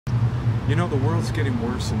You know, the world's getting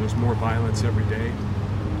worse and there's more violence every day.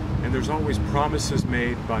 And there's always promises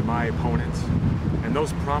made by my opponents. And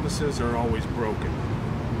those promises are always broken.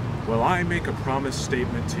 Well, I make a promise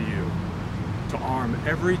statement to you to arm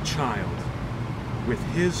every child with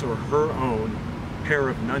his or her own pair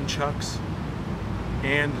of nunchucks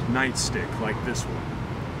and nightstick like this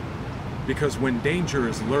one. Because when danger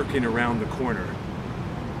is lurking around the corner,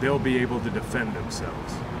 they'll be able to defend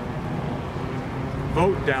themselves.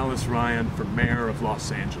 Vote Dallas Ryan for Mayor of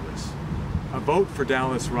Los Angeles. A vote for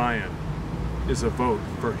Dallas Ryan is a vote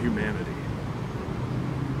for humanity.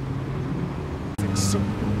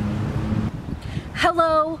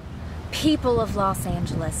 Hello, people of Los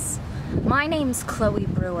Angeles. My name's Chloe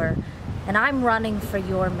Brewer, and I'm running for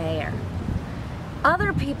your mayor.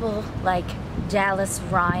 Other people like Dallas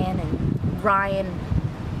Ryan and Ryan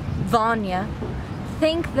Vania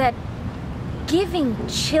think that giving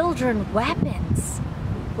children weapons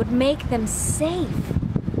would make them safe.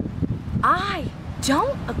 I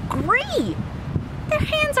don't agree. Their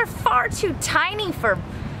hands are far too tiny for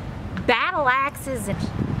battle axes and...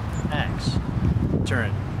 Axe.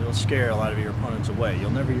 Deterrent. It'll scare a lot of your opponents away.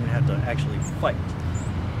 You'll never even have to actually fight.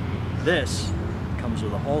 This comes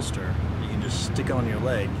with a holster you can just stick on your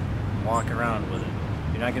leg and walk around with it.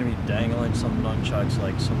 You're not going to be dangling some nunchucks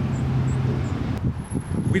like some...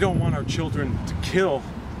 We don't want our children to kill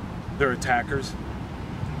their attackers.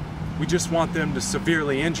 We just want them to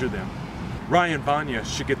severely injure them. Ryan Vania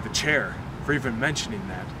should get the chair for even mentioning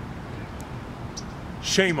that.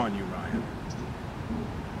 Shame on you, Ryan.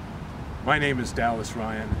 My name is Dallas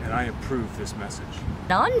Ryan, and I approve this message.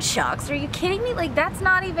 Nunchucks? Are you kidding me? Like, that's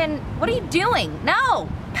not even... What are you doing? No!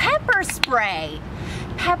 Pepper spray!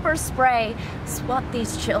 Pepper spray is what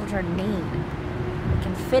these children need. They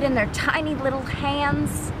can fit in their tiny little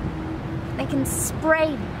hands. They can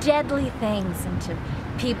spray deadly things into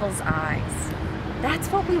people's eyes. That's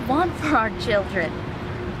what we want for our children.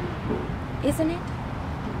 Isn't it?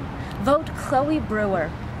 Vote Chloe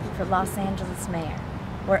Brewer for Los Angeles Mayor,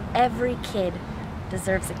 where every kid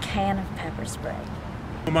deserves a can of pepper spray.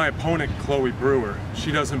 My opponent, Chloe Brewer,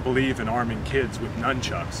 she doesn't believe in arming kids with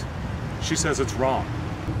nunchucks. She says it's wrong.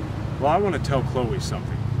 Well, I want to tell Chloe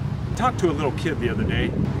something. I talked to a little kid the other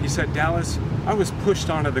day. He said, "Dallas, I was pushed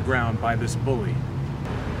onto the ground by this bully."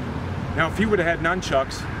 Now, if he would have had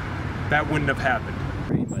nunchucks, that wouldn't have happened.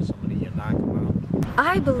 By somebody, you knock them out.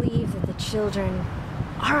 I believe that the children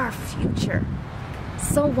are our future.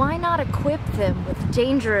 So why not equip them with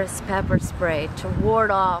dangerous pepper spray to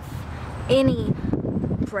ward off any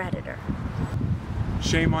predator?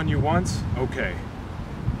 Shame on you once? Okay.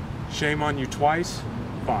 Shame on you twice?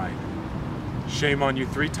 Fine. Shame on you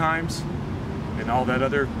 3 times? And all that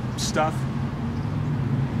other stuff?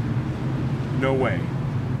 No way.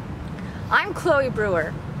 I'm Chloe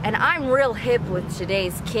Brewer, and I'm real hip with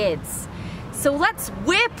today's kids. So let's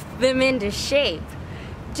whip them into shape.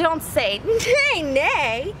 Don't say, nay,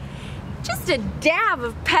 nay. Just a dab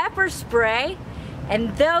of pepper spray,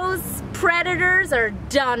 and those predators are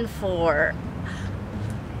done for.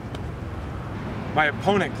 My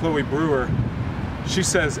opponent, Chloe Brewer, she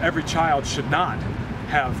says every child should not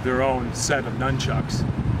have their own set of nunchucks.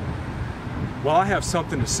 Well, I have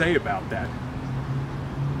something to say about that.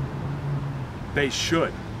 They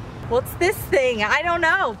should. What's this thing? I don't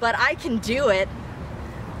know, but I can do it.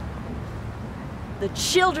 The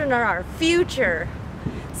children are our future,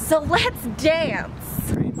 so let's dance.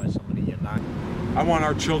 Trained by somebody, you knock. I want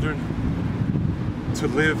our children to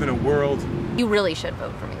live in a world... You really should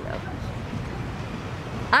vote for me, though.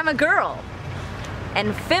 I'm a girl,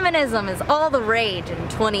 and feminism is all the rage in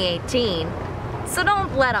 2018, so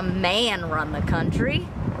don't let a man run the country.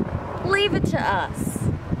 Leave it to us.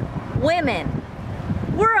 Women,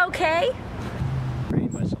 we're okay.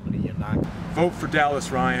 Trained by somebody, you knock. Vote for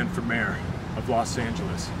Dallas Ryan for mayor of Los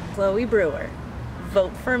Angeles. Chloe Brewer,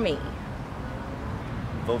 vote for me.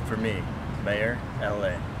 Vote for me, Mayor,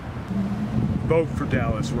 LA. Vote for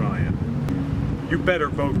Dallas Ryan. You better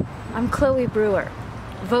vote. I'm Chloe Brewer,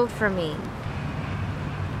 vote for me.